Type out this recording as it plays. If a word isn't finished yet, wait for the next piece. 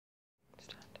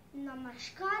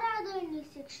नमस्कार आदरणीय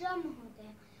शिक्षक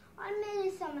महोदय और मेरे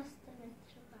समस्त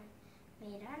मित्रगण।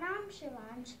 मेरा नाम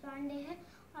शिवांश पांडे है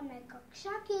और मैं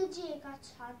कक्षा KG का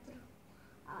छात्र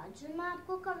हूँ। आज मैं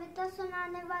आपको कविता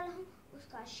सुनाने वाला हूँ।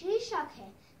 उसका शीर्षक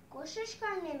है कोशिश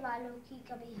करने वालों की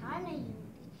कभी हार नहीं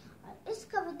होती और इस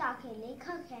कविता के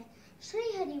लेखक हैं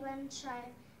श्री हरिवंश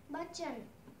राय बच्चन।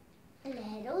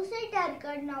 लहरों से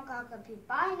डरकर नौका कभी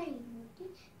पार नहीं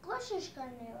होती, कोशिश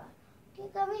करने वालों कि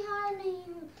कभी हार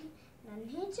नहीं होती।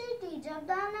 नन्ही चींटी जब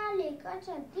दाना लेकर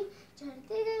चलती,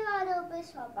 चढ़ती दीवारों पे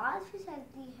सवार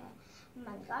फिसलती है।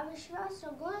 मन का विश्वास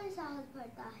रगों में साहस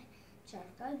भरता है,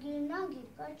 चढ़कर गिरना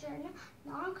गिरकर चढ़ना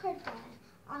ना खड़ता है।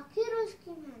 आखिर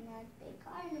उसकी मेहनत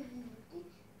बेकार नहीं होती,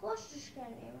 कोशिश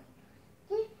करने वाली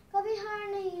कि कभी हार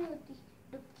नहीं होती।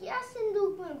 डुबकिया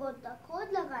सिंदूक में गोता खोद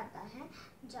लगाता है,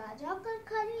 जा जाकर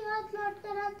खाली हाथ लौट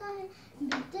कर आता है।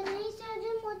 भीतर नहीं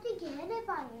सहजे मोती गहरे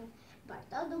पानी में,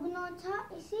 बढ़ता दुगना था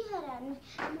इसी हैरानी,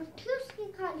 मुट्ठी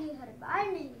उसकी खाली हर बार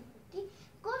नहीं होती।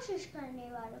 कोशिश करने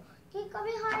वालों की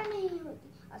कभी हार नहीं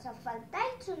होती। असफलता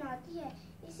ही चुनौती है,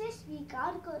 इसे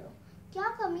स्वीकार करो। क्या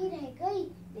कमी रह गई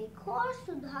देखो और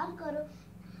सुधार करो।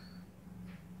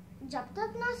 जब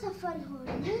तक ना सफल हो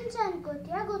नींद चैन को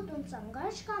त्यागो तुम,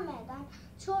 संघर्ष का मैदान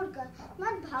छोड़कर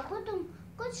मत भागो तुम।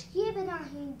 कुछ किए बिना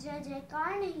ही जय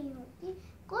जयकार नहीं होती,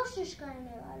 कोशिश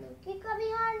करने वालों की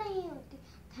कभी हार नहीं होती।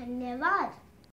 धन्यवाद।